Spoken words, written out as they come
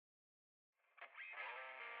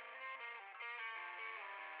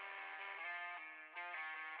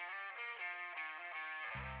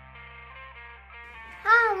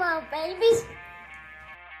Hello, babies.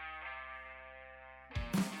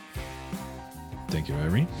 Thank you,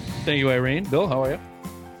 Irene. Thank you, Irene. Bill, how are you?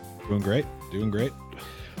 Doing great.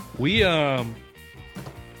 We haven't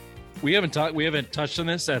touched on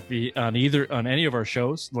this on any of our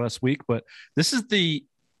shows last week, but this is the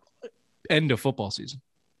end of football season.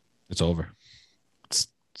 It's over. It's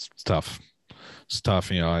tough. It's tough.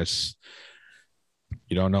 You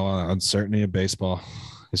don't know. Uncertainty of baseball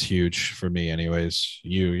is huge for me, anyways.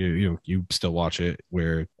 You still watch it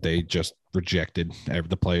where they just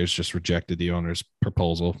the players just rejected the owner's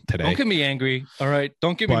proposal today. Don't get me angry. All right.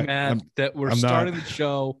 Don't get me mad that we're starting the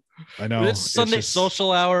show. I know. This Sunday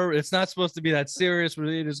social hour. It's not supposed to be that serious.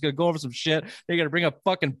 We're just going to go over some shit. They got to bring up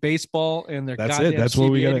fucking baseball and their goddamn That's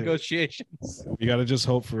what we got negotiations. We got to just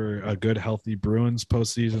hope for a good, healthy Bruins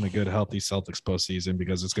postseason, a good, healthy Celtics postseason,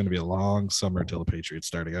 because it's going to be a long summer until the Patriots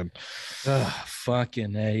start again.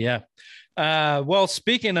 Fucking A, yeah. Well,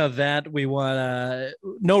 speaking of that, we want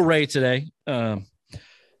no Ray today. That's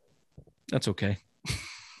okay.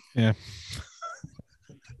 Yeah.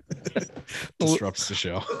 Disrupts the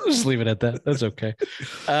show. Just leave it at that. That's okay.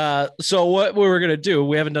 So what we were going to do,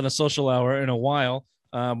 we haven't done a social hour in a while,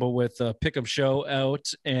 but with a pick'em show out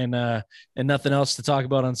and nothing else to talk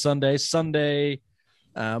about on Sunday,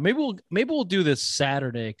 maybe we'll do this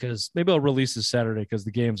Saturday, because maybe I'll release this Saturday because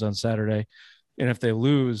the game's on Saturday. And if they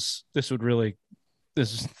lose, this wouldn't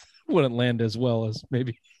land as well as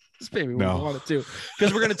maybe we wanted to,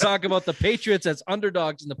 because we're going to talk about the Patriots as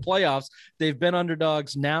underdogs in the playoffs. They've been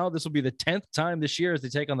underdogs now. This will be the 10th time this year as they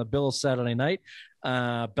take on the Bills Saturday night.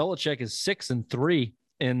 Belichick is 6-3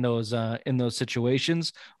 in those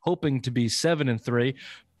situations, hoping to be 7-3.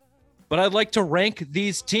 But I'd like to rank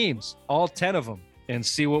these teams, all 10 of them, and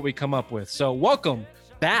see what we come up with. So welcome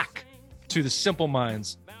back to the Simple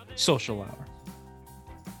Minds Social Hour.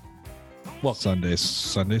 Well, Sunday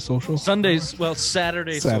social? Sundays, well,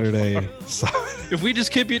 Saturday. If we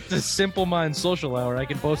just keep it to Simple Minds Social Hour, I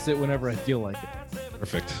can post it whenever I feel like it.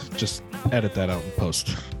 Perfect. Just edit that out and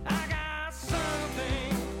post.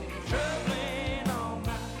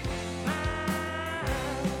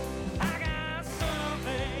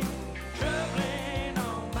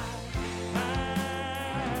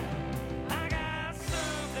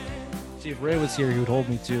 See, if Ray was here, he would hold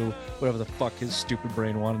me to whatever the fuck his stupid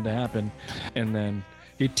brain wanted to happen. And then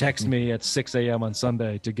he'd text me at 6 a.m. on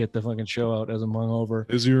Sunday to get the fucking show out as I'm hungover.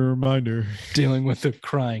 Is your reminder. Dealing with a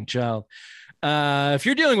crying child. If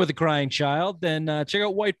you're dealing with a crying child, then check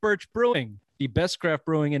out White Birch Brewing, the best craft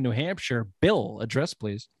brewing in New Hampshire. Bill, address,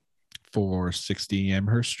 please. 460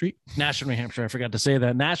 Amherst Street. National New Hampshire. I forgot to say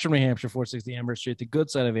that. National New Hampshire, 460 Amherst Street, the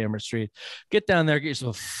good side of Amherst Street. Get down there, get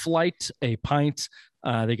yourself a flight, a pint.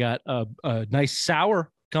 They got a nice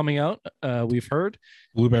sour coming out. We've heard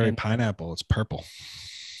Blueberry pineapple. It's purple.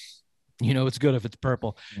 You know, it's good if it's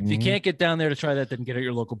purple. Mm-hmm. If you can't get down there to try that, then get it at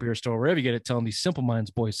your local beer store. Wherever you get it, tell them the Simple Minds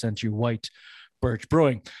boys sent you. White Birch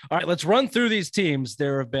Brewing. All right, let's run through these teams.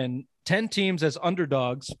 There have been 10 teams as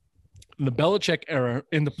underdogs in the Belichick era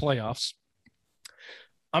in the playoffs.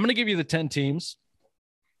 I'm going to give you the 10 teams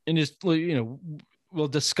and just, we'll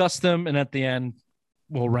discuss them. And at the end,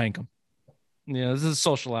 we'll rank them. This is a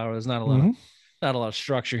social hour. There's not a lot of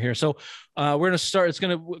structure here. So we're going to start. It's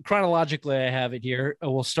going to chronologically, I have it here.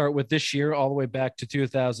 We'll start with this year all the way back to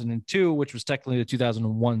 2002, which was technically the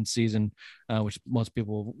 2001 season, which most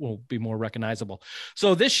people will be more recognizable.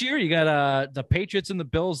 So this year you got the Patriots and the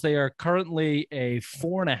Bills. They are currently a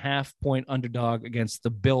 4.5-point underdog against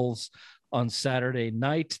the Bills on Saturday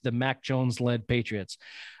night, the Mac Jones led Patriots.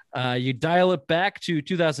 You dial it back to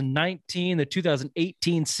 2019, the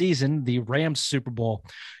 2018 season, the Rams Super Bowl.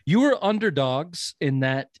 You were underdogs in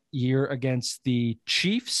that year against the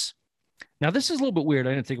Chiefs. Now, this is a little bit weird.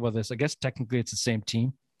 I didn't think about this. I guess technically it's the same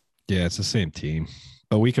team. Yeah, it's the same team,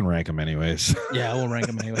 but we can rank them anyways. Yeah, we'll rank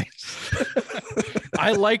them anyways.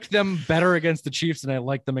 I liked them better against the Chiefs than I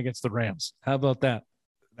liked them against the Rams. How about that?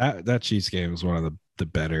 That Chiefs game was one of the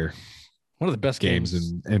better. One of the best games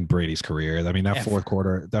in Brady's career. I mean, that fourth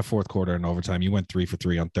quarter in overtime, you went 3 for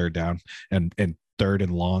 3 on third down and third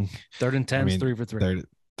and long. 3rd and 10, 3 for 3.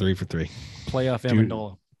 3 for 3. Playoff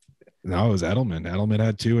Amendola. No, it was Edelman. Edelman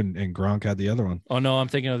had 2 and Gronk had the other one. Oh, no, I'm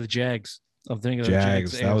thinking of the Jags. I'm thinking of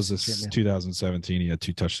Jags. The Jags. That was 2017. He had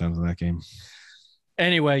 2 touchdowns in that game.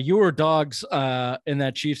 Anyway, you were dogs in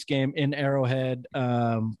that Chiefs game in Arrowhead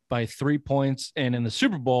by 3 points. And in the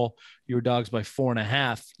Super Bowl, you were dogs by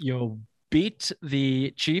 4.5. You beat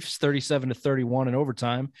the Chiefs 37-31 in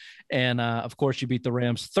overtime. And of course you beat the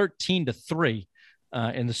Rams 13-3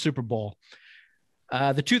 in the Super Bowl.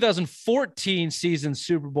 The 2014 season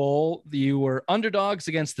Super Bowl, you were underdogs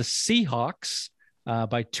against the Seahawks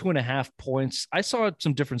by 2.5 points. I saw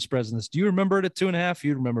some different spreads in this. Do you remember it at 2.5?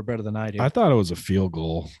 You remember better than I do. I thought it was a field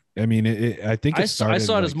goal. I mean, I think it started. I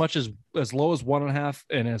saw it as much as low as 1.5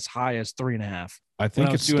 and as high as 3.5. I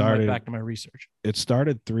think it started back to my research. It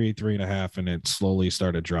started 3.5, and it slowly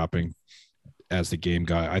started dropping as the game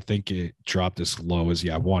got. I think it dropped as low as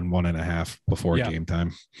 1.5 before game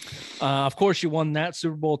time. Of course, you won that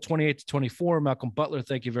Super Bowl 28-24. Malcolm Butler,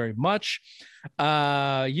 thank you very much.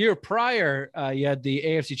 Year prior, you had the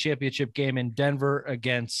AFC Championship game in Denver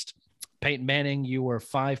against Peyton Manning. You were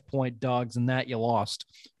 5-point dogs in that. You lost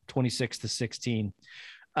 26-16.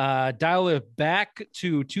 Dial it back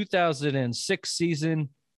to 2006 season.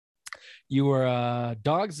 You were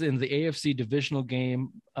dogs in the AFC divisional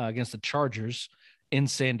game against the Chargers in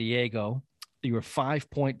San Diego. You were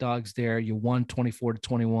 5-point dogs there. You won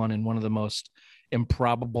 24-21 in one of the most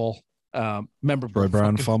improbable, memorable. Troy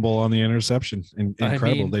Brown fumble on the interception. Incredible.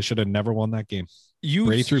 I mean, they should have never won that game.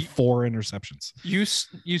 Brady threw 4 interceptions.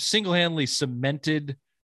 You single-handedly cemented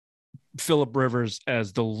Phillip Rivers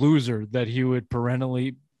as the loser that he would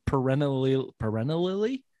perennially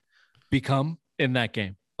become in that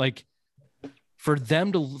game. Like, for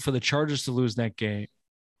the Chargers to lose that game,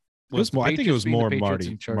 I think it was more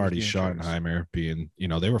Marty Schottenheimer being,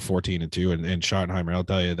 they were 14-2, and Schottenheimer, I'll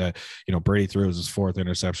tell you that, Brady threw his 4th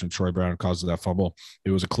interception. Troy Brown caused that fumble. It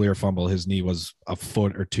was a clear fumble. His knee was a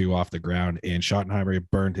foot or 2 off the ground, and Schottenheimer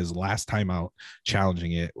burned his last time out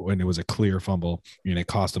challenging it when it was a clear fumble, and it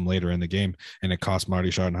cost him later in the game, and it cost Marty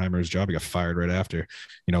Schottenheimer his job. He got fired right after.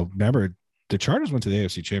 Remember, the Chargers went to the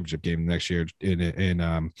AFC Championship game next year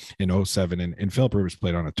in 07, and Phillip Rivers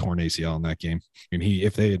played on a torn ACL in that game. And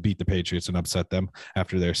if they had beat the Patriots and upset them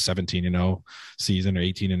after their 17-0 season or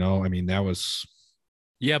 18-0, I mean, that was.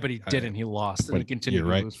 Yeah, but he didn't. He lost, and he continued to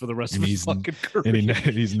lose for the rest of his fucking career. And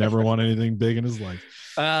he's never won anything big in his life.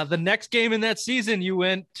 The next game in that season, you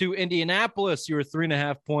went to Indianapolis. You were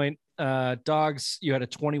 3.5-point dogs. You had a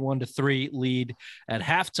 21-3 lead at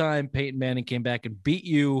halftime. Peyton Manning came back and beat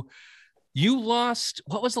you. You lost.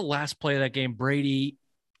 What was the last play of that game? Brady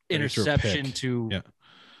interception to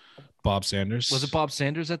Bob Sanders. Was it Bob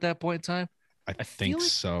Sanders at that point in time? I think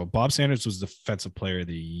so. Bob Sanders was defensive player of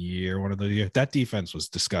the year, one of the year. That defense was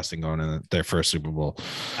disgusting going in their first Super Bowl.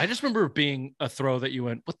 I just remember it being a throw that you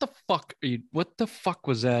went, what the fuck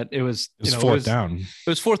was that? It was 4th down. It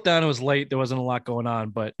was 4th down. It was late. There wasn't a lot going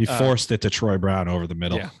on, but he forced it to Troy Brown over the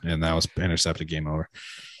middle, and that was intercepted. Game over.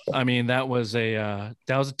 I mean, that was a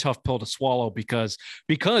tough pill to swallow because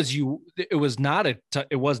it was not a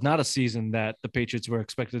season that the Patriots were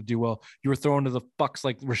expected to do well. You were thrown to the fucks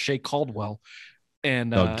like Rashay Caldwell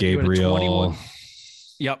and Gabriel.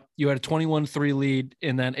 You had a 21-3 lead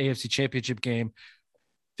in that AFC Championship game.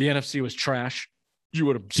 The NFC was trash. You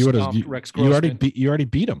would have stomped Rex Grossman. You already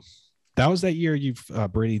beat him. That was that year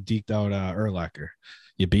Brady deked out Urlacher.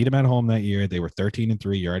 You beat him at home that year. They were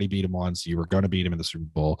 13-3. You already beat him once. You were going to beat him in the Super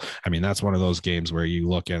Bowl. I mean, that's one of those games where you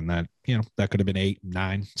look at that, that could have been 8,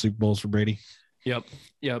 9 Super Bowls for Brady. Yep.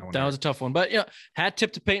 That was a tough one. But hat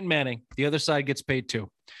tip to Peyton Manning. The other side gets paid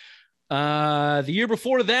too. The year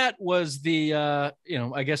before that was the, I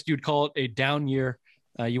guess you'd call it a down year.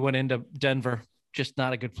 You went into Denver. Just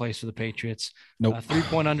not a good place for the Patriots. Nope.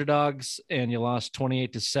 3-point underdogs, and you lost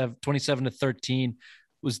 27-13.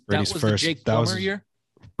 That was the Jake Plummer year?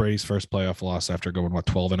 Brady's first playoff loss after going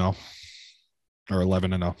 12-0 or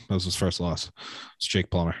 11-0. That was his first loss. It's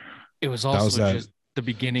Jake Plummer. It was also just the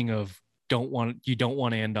beginning of you don't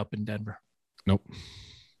want to end up in Denver. Nope,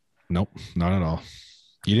 not at all.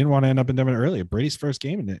 You didn't want to end up in Denver earlier. Brady's first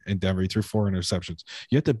game in Denver, he threw 4 interceptions.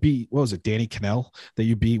 You had to beat, what was it, Danny Cannell that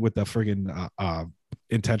you beat with the friggin'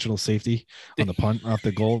 intentional safety on the punt off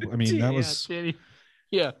the goal. I mean, that was Danny.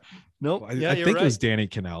 Yeah. Nope. I think it was Danny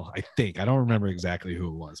Cannell. I don't remember exactly who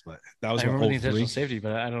it was, but that was I remember the intentional safety,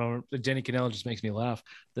 but I don't know. Danny Cannell just makes me laugh,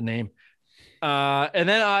 the name. And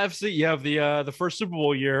then obviously you have the first Super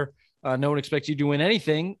Bowl year. No one expects you to win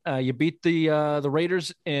anything. You beat the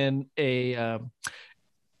Raiders in the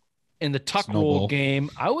tuck rule game.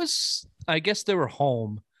 I guess they were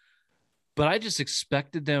home, but I just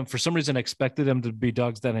expected them, for some reason, to be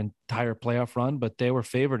dogs that entire playoff run, but they were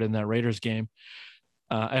favored in that Raiders game.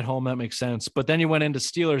 At home, that makes sense. But then you went into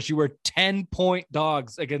Steelers. You were 10-point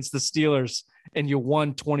dogs against the Steelers, and you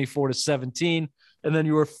won 24-17. And then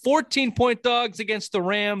you were 14-point dogs against the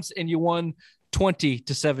Rams, and you won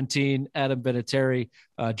 20-17. Adam Vinatieri,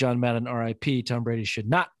 John Madden, RIP. Tom Brady should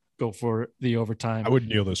not go for the overtime. I would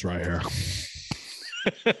kneel this right here.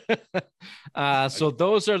 So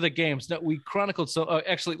those are the games that we chronicled. So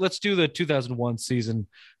actually, let's do the 2001 season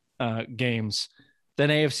games. Then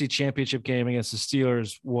AFC Championship game against the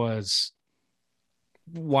Steelers was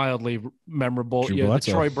wildly memorable. Drew You had the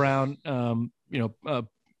Bledsoe. Troy Brown,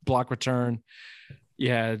 block return.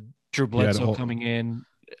 Yeah, Drew Bledsoe coming in.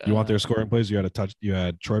 You want their scoring plays? You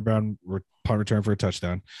had Troy Brown punt return for a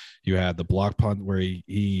touchdown. You had the block punt where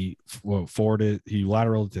he forwarded, he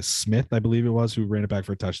lateraled to Smith, I believe it was, who ran it back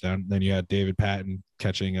for a touchdown. Then you had David Patton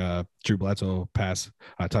catching a Drew Bledsoe pass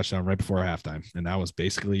touchdown right before halftime, and that was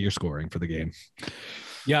basically your scoring for the game.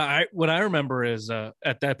 Yeah, what I remember is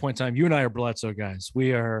at that point in time, you and I are Bledsoe guys.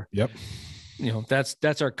 We are. Yep.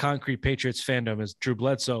 That's our concrete Patriots fandom is Drew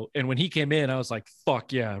Bledsoe. And when he came in, I was like,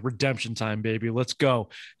 fuck yeah, redemption time, baby. Let's go.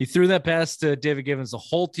 He threw that pass to David Givens. The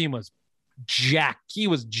whole team was jacked. He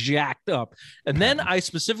was jacked up. And then I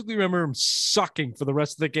specifically remember him sucking for the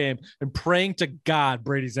rest of the game and praying to God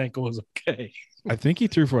Brady's ankle was okay. I think he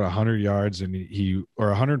threw for 100 yards and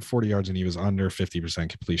 140 yards and he was under 50%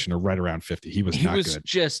 completion or right around 50. He was good.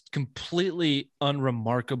 Just completely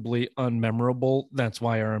unremarkably unmemorable. That's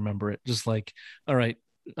why I remember it. Just like, all right,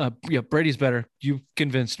 Brady's better. You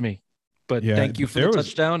convinced me. But thank you for the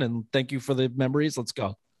touchdown and thank you for the memories. Let's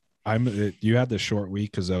go. You had the short week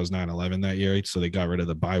because that was 9/11 that year, so they got rid of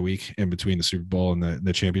the bye week in between the Super Bowl and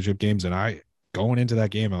the championship games. And going into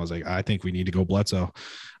that game, I was like, I think we need to go Bledsoe.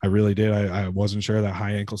 I really did. I wasn't sure that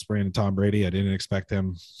high ankle sprain to Tom Brady. I didn't expect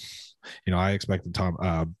him. I expected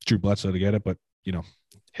Drew Bledsoe to get it, but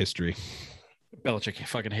history. Belichick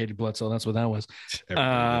fucking hated Bledsoe. That's what that was.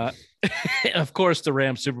 Of course, the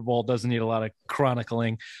Rams Super Bowl doesn't need a lot of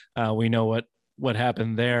chronicling. We know what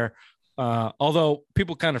happened there. Although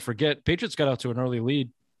people kind of forget, Patriots got out to an early lead,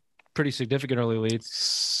 pretty significant early lead.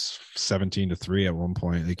 17-3 at one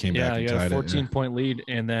point. They came back and tied a 14-point lead,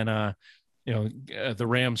 and then the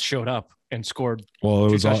Rams showed up and scored.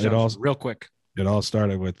 Well, it all real quick. It all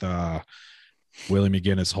started with Willie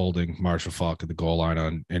McGinnis holding Marshall Faulk at the goal line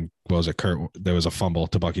and what was it, Kurt? There was a fumble.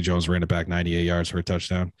 Bucky Jones ran it back 98 yards for a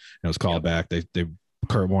touchdown. And it was called back. They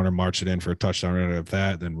Kurt Warner marched it in for a touchdown right of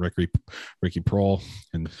that. Then Ricky Proehl,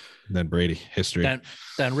 and then Brady. History.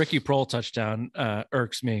 That Ricky Proehl touchdown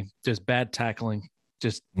irks me. Just bad tackling.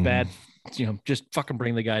 Just bad, just fucking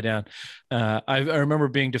bring the guy down. I remember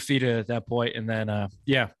being defeated at that point, and then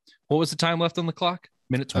what was the time left on the clock?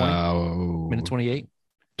 Minute 20? Minute 28?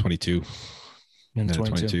 22. Minute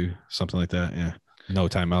 22. Something like that, yeah. No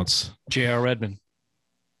timeouts. J.R. Redmond.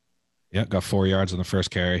 Yeah, got 4 yards on the first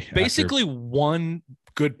carry. Basically one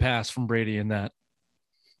good pass from Brady in that.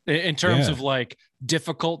 In terms of like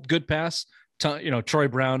difficult good pass, Troy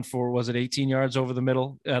Brown for, was it 18 yards over the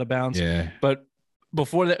middle out of bounds? Yeah. But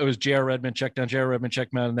before that, it was J.R. Redmond check down,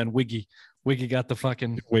 and then Wiggy got the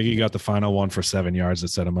final one for 7 yards that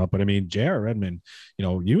set him up. But I mean, J.R. Redmond,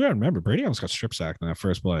 you gotta remember Brady almost got strip sacked in that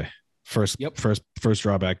first play. First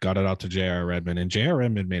drawback, got it out to J.R. Redmond, and J.R.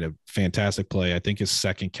 Redmond made a fantastic play. I think his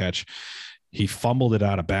second catch, he fumbled it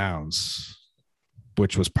out of bounds,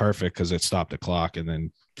 which was perfect because it stopped the clock. And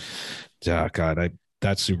then,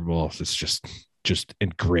 that Super Bowl is just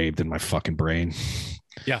engraved in my fucking brain.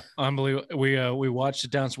 Yeah, unbelievable. We watched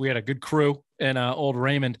it down. So we had a good crew in Old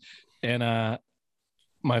Raymond, and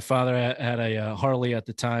my father had a Harley at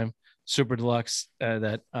the time, Super Deluxe.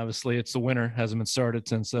 That obviously it's the winter, hasn't been started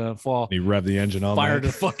since fall. He revved the engine on, fired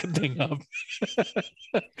the fucking thing up.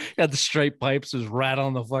 Had the straight pipes, was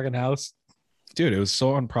rattling the fucking house. Dude, it was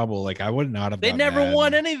so improbable. Like I would not have. They never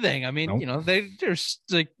won anything. I mean, nope. They're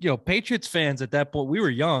like, Patriots fans at that point. We were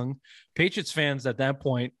young. Patriots fans at that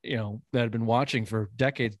point, that had been watching for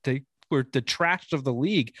decades. They were the trash of the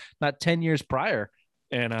league, not 10 years prior.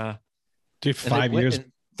 And dude, 5 years,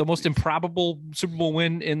 the most improbable Super Bowl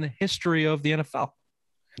win in the history of the NFL.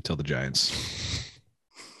 Until the Giants.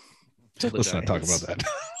 Let's not talk about that.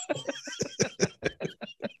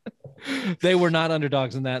 They were not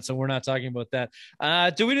underdogs in that, so we're not talking about that.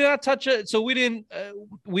 Do we not touch it? So we didn't.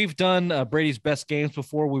 We've done Brady's best games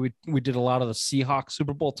before. We did a lot of the Seahawks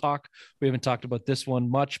Super Bowl talk. We haven't talked about this one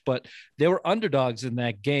much, but they were underdogs in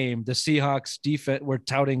that game. The Seahawks defense were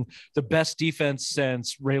touting the best defense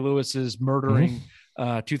since Ray Lewis's murdering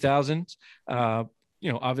 2000.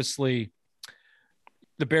 Obviously,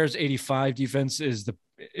 the Bears' 85 defense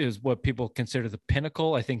is what people consider the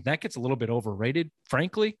pinnacle. I think that gets a little bit overrated,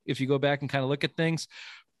 frankly, if you go back and kind of look at things.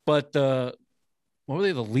 But what were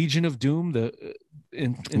they? The Legion of Doom,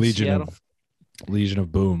 in Seattle? Legion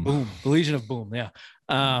of Boom. The Legion of Boom,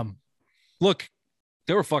 yeah. Look,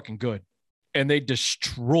 they were fucking good, and they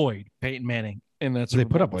destroyed Peyton Manning. And that's they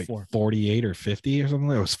put up like 48 or 50 or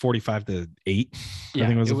something. It was 45-8. Yeah, I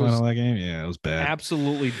think it was the final of that game. Yeah, it was bad.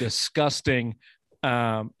 Absolutely disgusting.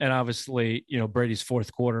 And obviously, Brady's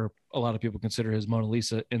fourth quarter, a lot of people consider his Mona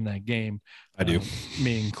Lisa in that game. I do.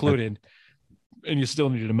 Me included. And you still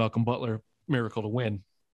needed a Malcolm Butler, miracle to win.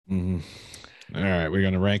 All right, we're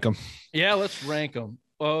gonna rank them. Yeah, let's rank them.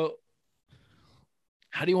 Well,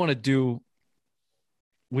 how do you want to do?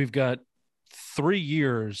 We've got 3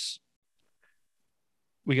 years.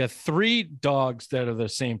 We got 3 dogs that are the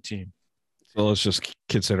same team. So let's just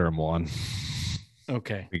consider them one.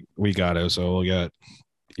 Okay. We got it. So we got,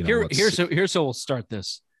 here's how we'll start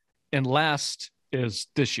this. And last is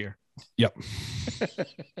this year. Yep.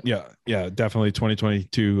 yeah, definitely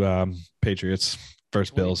 2022 Patriots,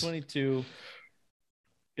 first Bills. 2022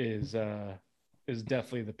 is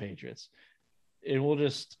definitely the Patriots. And we'll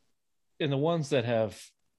just, in the ones that have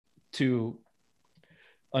 2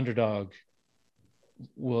 underdog,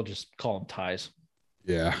 we'll just call them ties.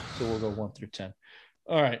 Yeah. So we'll go 1 through 10.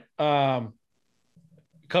 All right.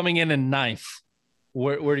 Coming in 9th,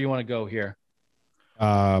 where do you want to go here?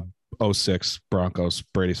 06 Broncos,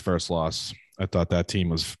 Brady's first loss. I thought that team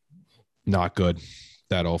was not good.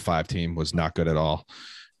 That 05 team was not good at all.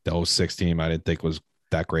 The 06 team I didn't think was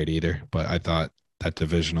that great either, but I thought that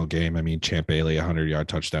divisional game, I mean, Champ Bailey, 100-yard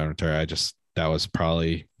touchdown return, that was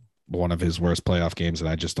probably one of his worst playoff games, and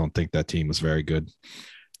I just don't think that team was very good.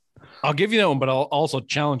 I'll give you that one, but I'll also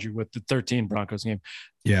challenge you with the 13 Broncos game.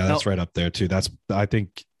 Yeah, that's right up there too. I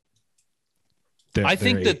think that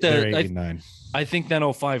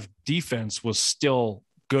 05 defense was still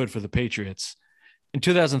good for the Patriots. In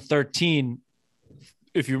 2013,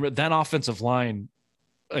 if you remember that offensive line,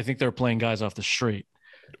 I think they were playing guys off the street.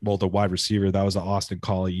 Well, the wide receiver, that was the Austin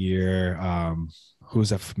Collie year. Who's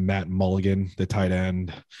that? Matt Mulligan, the tight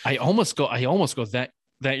end. I almost go that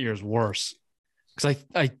year's worse. Because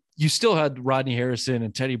you still had Rodney Harrison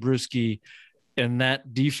and Teddy Bruschi in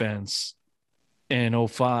that defense in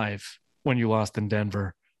 05 when you lost in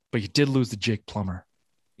Denver, but you did lose to Jake Plummer.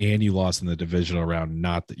 And you lost in the divisional round.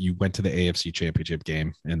 Not that you went to the AFC Championship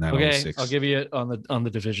game in that 06. I'll give you it on the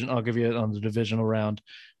division. I'll give you it on the divisional round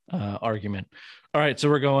argument. All right, so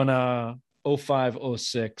we're going 05,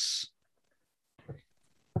 06.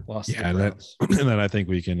 Lost. Yeah, and then I think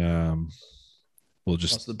we can we'll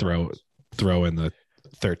just throw in the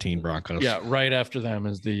 13 Broncos. Yeah, right after them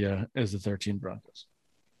is the 13 Broncos.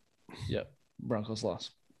 Yep, Broncos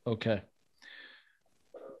lost. Okay.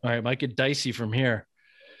 All right, might get dicey from here.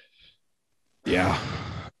 Yeah.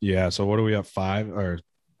 So what are we at? 5 or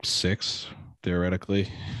 6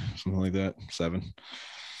 theoretically, something like that. 7.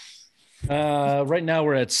 Right now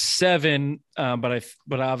we're at 7, but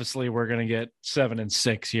obviously we're gonna get 7 and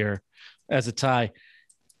 6 here as a tie.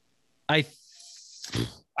 I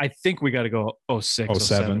think we got to go 06,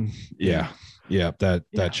 07. Yeah.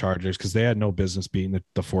 That Chargers, because they had no business beating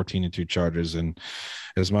the 14-2 Chargers, and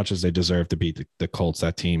as much as they deserve to beat the Colts,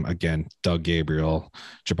 that team again, Doug Gabriel,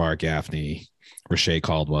 Jabbar Gaffney, Rashae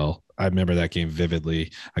Caldwell. I remember that game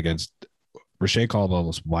vividly against Rashae Caldwell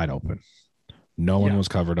was wide open. No one was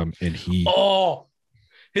covered him, and he. Oh,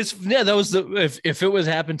 that was if it was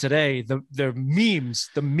happened today, the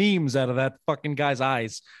memes out of that fucking guy's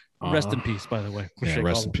eyes. Rest in peace, by the way.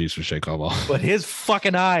 Rest in peace, Rashae Caldwell. But his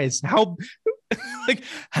fucking eyes, how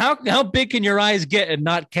big can your eyes get and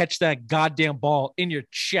not catch that goddamn ball in your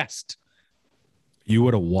chest? You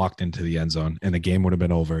would have walked into the end zone and the game would have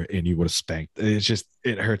been over and you would have spanked.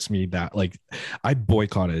 It hurts me that I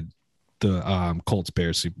boycotted the Colts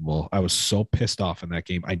Bears Super Bowl. I was so pissed off in that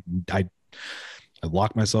game. I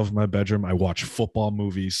locked myself in my bedroom. I watched football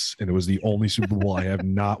movies, and it was the only Super Bowl I have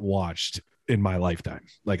not watched in my lifetime.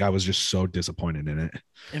 I was just so disappointed in it.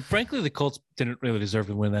 And frankly, the Colts didn't really deserve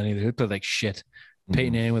to win that either. They played like shit.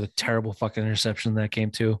 Peyton Manning with a terrible fucking interception in that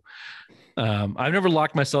game too. I've never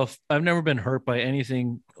locked myself. I've never been hurt by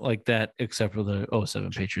anything like that except for the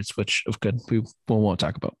 07 Patriots, which we won't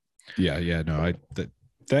talk about. Yeah. No,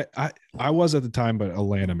 I was at the time, but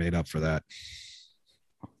Atlanta made up for that.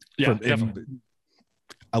 Yeah, definitely.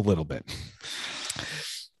 A little bit.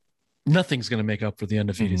 Nothing's going to make up for the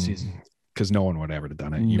undefeated season. Because no one would ever have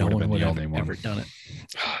done it. You would have been the only one. Ever done it.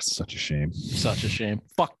 Such a shame. Such a shame.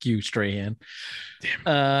 Fuck you, Strahan.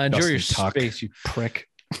 Enjoy your space, you prick.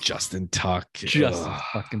 Justin Tuck.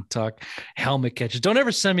 Fucking Tuck. Helmet catches. Don't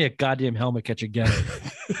ever send me a goddamn helmet catch again.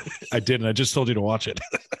 I didn't. I just told you to watch it.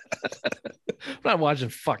 I'm not watching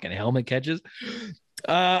fucking helmet catches.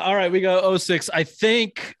 All right, we go 06. I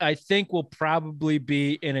think we'll probably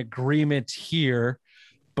be in agreement here,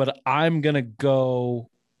 but I'm gonna go.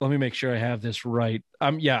 Let me make sure I have this right.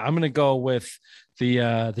 I'm going to go with the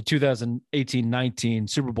 2018-19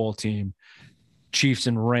 Super Bowl team, Chiefs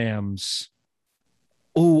and Rams.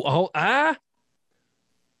 Yeah.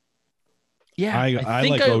 I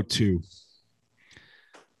like 02.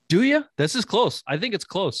 Do you? This is close. I think it's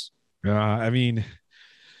close. I mean,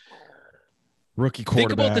 Rookie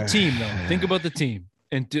Think about the quarterback. team, though. Think about the team.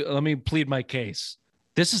 And let me plead my case.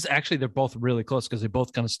 This is actually, they're both really close because they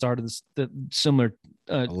both kind of started the similar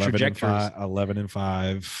 11 and trajectories. 5, 11 and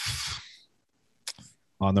 5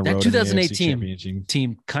 on the That road in the AFC 2018 Championship.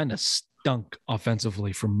 team kind of stunk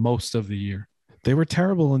offensively for most of the year. They were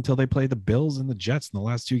terrible until they played the Bills and the Jets in the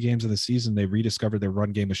last 2 games of the season. They rediscovered their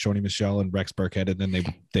run game with Shoney Michel and Rex Burkhead, and then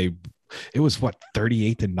it was what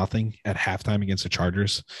 38-0 at halftime against the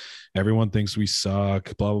Chargers. Everyone thinks we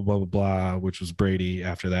suck, blah blah blah blah blah, which was Brady.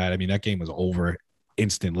 After that, I mean, that game was over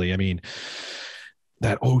instantly. I mean,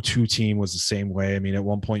 that 0-2 team was the same way. I mean, at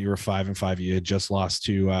one point you were 5-5. You had just lost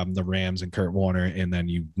to the Rams and Kurt Warner, and then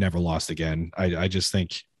you never lost again. I just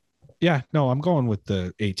think, yeah, no, I'm going with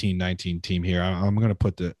the 18-19 team here. I'm going to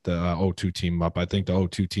put the 0-2 team up. I think the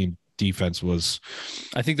 0-2 team defense was.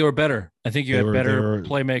 I think they were better. I think you had better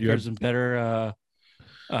playmakers and better.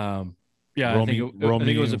 Yeah, I think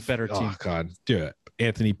it was a better team. Oh God, dude,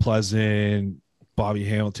 Anthony Pleasant, Bobby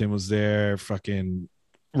Hamilton was there. Fucking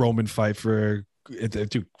Roman Pfeiffer.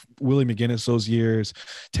 Dude, Willie McGinnis those years,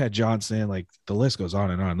 Ted Johnson, like the list goes on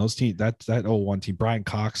and on. Those teams, that 0-1 team, Brian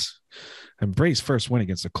Cox, and Brady's first win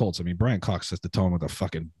against the Colts. I mean, Brian Cox set the tone with a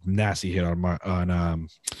fucking nasty hit on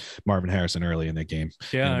Marvin Harrison early in that game.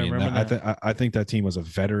 Yeah, I remember that. I think that team was a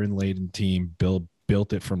veteran-laden team. Bill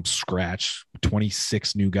built it from scratch.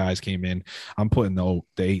 26 new guys came in. I'm putting the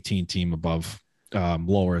 18 team above.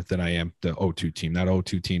 Lower than I am the 0-2 team. That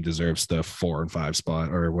 0-2 team deserves the 4 and 5 spot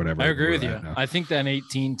or whatever. I agree with you. I think that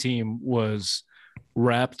 18 team was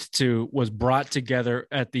brought together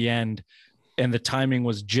at the end, and the timing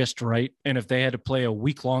was just right. And if they had to play a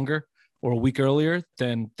week longer or a week earlier,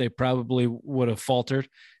 then they probably would have faltered.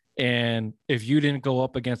 And if you didn't go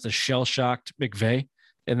up against a shell-shocked McVay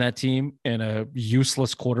in that team and a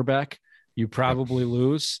useless quarterback, you probably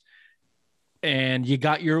lose. And you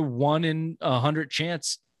got your 1 in 100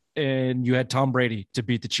 chance, and you had Tom Brady to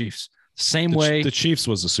beat the Chiefs. Same way. The Chiefs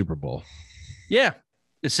was the Super Bowl. Yeah.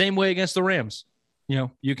 The same way against the Rams. You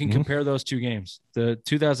know, you can compare those two games. The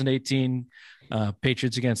 2018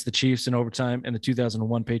 Patriots against the Chiefs in overtime and the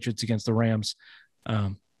 2001 Patriots against the Rams.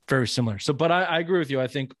 Very similar. So, but I agree with you. I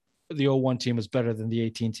think the 0-1 team is better than the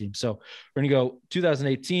 18 team. So we're going to go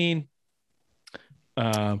 2018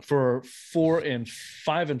 for 4 and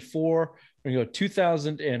 5 and 4. We're going to go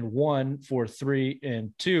 2001 for 3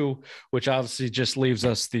 and 2, which obviously just leaves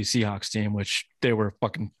us the Seahawks team, which they were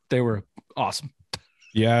awesome.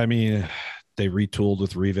 Yeah, I mean, they retooled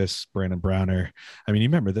with Revis, Brandon Browner. I mean, you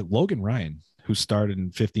remember that Logan Ryan, who started in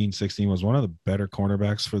 15-16, was one of the better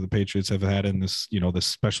cornerbacks for the Patriots have had in this,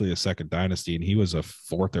 especially the second dynasty, and he was a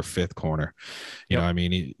 4th or 5th corner. You know, I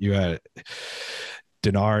mean, you had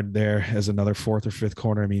Denard there as another 4th or 5th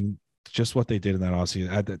corner. I mean, just what they did in that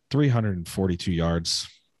offseason at the 342 yards,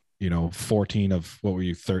 13 of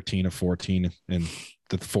 14 in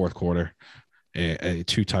the fourth quarter, 2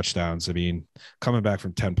 touchdowns. I mean, coming back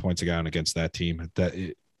from 10 points against that team, that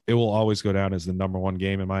it will always go down as the number 1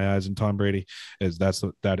 game in my eyes. And Tom Brady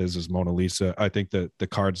that is his Mona Lisa. I think that the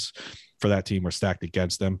cards for that team were stacked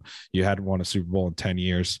against them. You hadn't won a Super Bowl in 10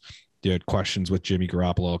 years. You had questions with Jimmy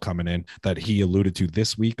Garoppolo coming in that he alluded to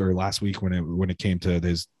this week or last week when it came to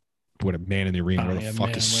his. What a Man in the Arena, where the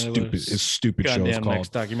fuck is stupid show is called. Next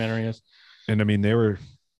documentary is. And I mean, they were.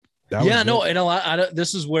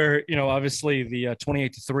 This is where obviously the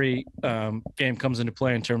 28-3 game comes into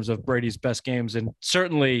play in terms of Brady's best games, and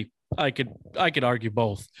certainly I could argue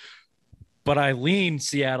both, but I lean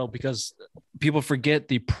Seattle because people forget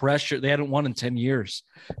the pressure. They hadn't won in 10 years.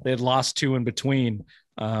 They had lost 2 in between.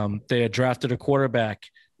 They had drafted a quarterback.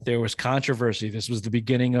 There was controversy. This was the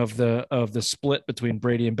beginning of the split between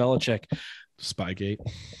Brady and Belichick. Spygate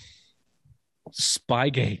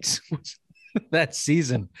that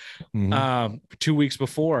season, 2 weeks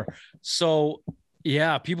before. So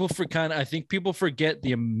yeah, I think people forget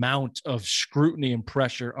the amount of scrutiny and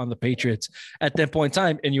pressure on the Patriots at that point in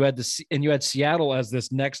time. And you had Seattle as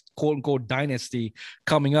this next quote unquote dynasty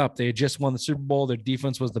coming up. They had just won the Super Bowl. Their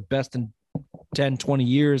defense was the best in 10, 20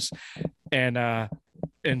 years.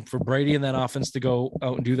 And for Brady and that offense to go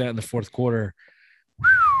out and do that in the fourth quarter,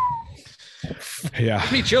 yeah,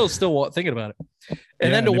 me chills still thinking about it.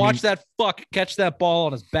 And then to watch that fuck catch that ball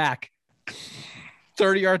on his back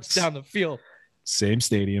 30 yards down the field. Same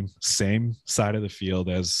stadium, same side of the field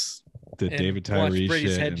as the David Tyree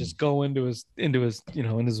Brady's head just go into his in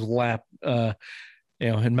his lap.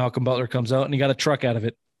 And Malcolm Butler comes out and he got a truck out of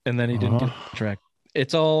it, and then he didn't get the track.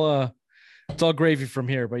 It's all gravy from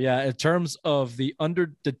here. But yeah, in terms of the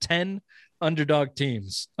 10 underdog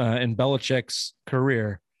teams in Belichick's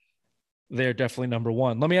career, they're definitely number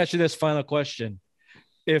 1. Let me ask you this final question.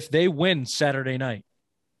 if they win Saturday night,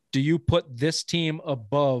 do you put this team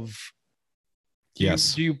above?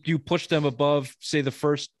 Yes. Do you push them above, say, the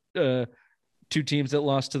first two teams that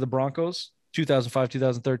lost to the Broncos, 2005,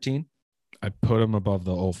 2013? I put them above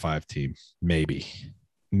the 05 team, maybe,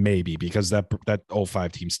 because that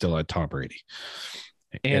 05 team still had Tom Brady,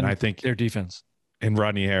 and I think their defense and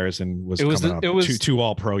Rodney Harrison was coming up two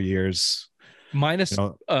All-Pro years, minus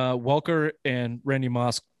Welker and Randy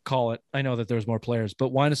Moss. Call it. I know that there's more players,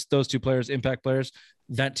 but minus those two players, impact players,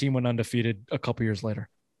 that team went undefeated a couple years later.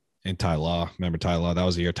 And Ty Law, remember Ty Law? That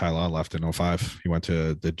was the year Ty Law left in 05. He went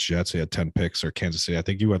to the Jets. He had 10 picks, or Kansas City. I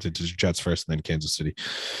think you went to the Jets first and then Kansas City.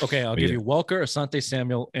 Okay, I'll give you Welker, Asante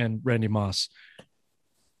Samuel, and Randy Moss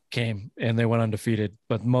came, and they went undefeated,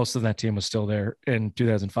 but most of that team was still there in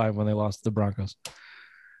 2005 when they lost to the Broncos.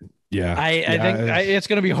 Yeah, I think it's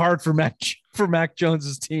going to be hard for Mac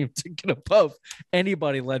Jones's team to get above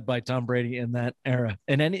anybody led by Tom Brady in that era,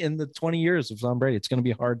 and in the 20 years of Tom Brady, it's going to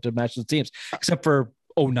be hard to match the teams, except for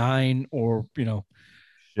 09 or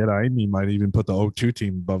Shit, I might even put the 02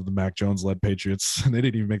 team above the Mac Jones led Patriots, and they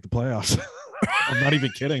didn't even make the playoffs. I'm not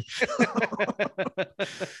even kidding.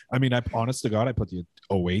 I mean, honest to God, I put the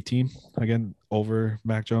 08 team again over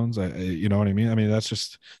Mac Jones. You know what I mean? I mean, that's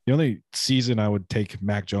just the only season I would take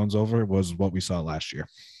Mac Jones over was what we saw last year.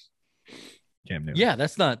 Cam Newton. Yeah,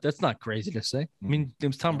 that's not crazy to say. I mean, it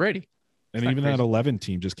was Tom Brady. And even that 11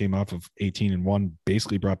 team just came off of 18-1,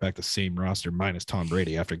 basically brought back the same roster minus Tom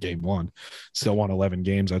Brady after game one. Still won 11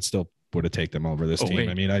 games. I'd still would have taken them over this team.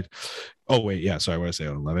 I mean, wait, yeah, sorry, what did I say?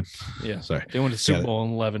 11? Yeah, sorry. They went to Super Bowl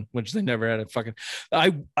in 11, which they never had a fucking.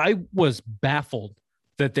 I was baffled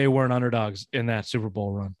that they weren't underdogs in that Super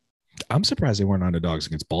Bowl run. I'm surprised they weren't underdogs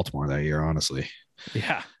against Baltimore that year, honestly.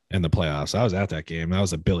 Yeah. In the playoffs, I was at that game. That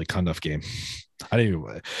was a Billy Cundiff game. I didn't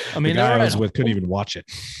even. I mean, the guy I was with couldn't even watch it.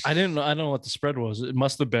 I don't know what the spread was. It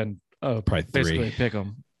must have been probably basically 3. Pick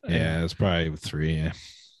 'em. Yeah, it's probably 3. Yeah.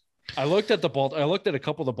 I looked at a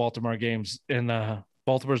couple of the Baltimore games, and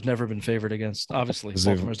Baltimore's never been favored against. Obviously,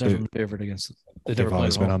 Baltimore's never been favored against. They've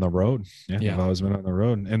always been on the road. Yeah, yeah, they've always been on the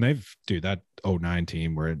road. And that 09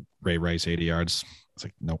 team where Ray Rice 80 yards. It's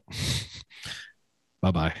like, nope.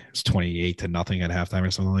 Bye-bye. It's 28-0 at halftime or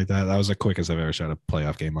something like that. That was the quickest I've ever shot a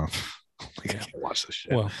playoff game off. I can't watch this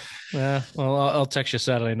shit. Well, I'll text you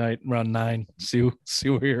Saturday night around 9. See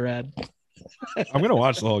where you're at. I'm gonna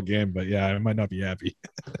watch the whole game, but yeah, I might not be happy.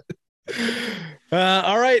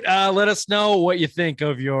 All right. Let us know what you think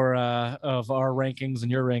of of our rankings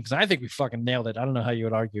and your rankings. I think we fucking nailed it. I don't know how you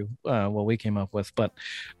would argue what we came up with, but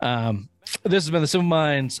this has been the Simple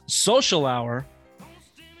Minds Social Hour.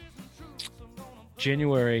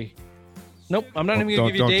 January. Nope, I'm not even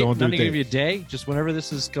going to give you a date. I'm not going to give you a day. Just whenever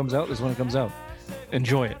this comes out is when it comes out.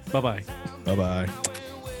 Enjoy it. Bye-bye. Bye-bye.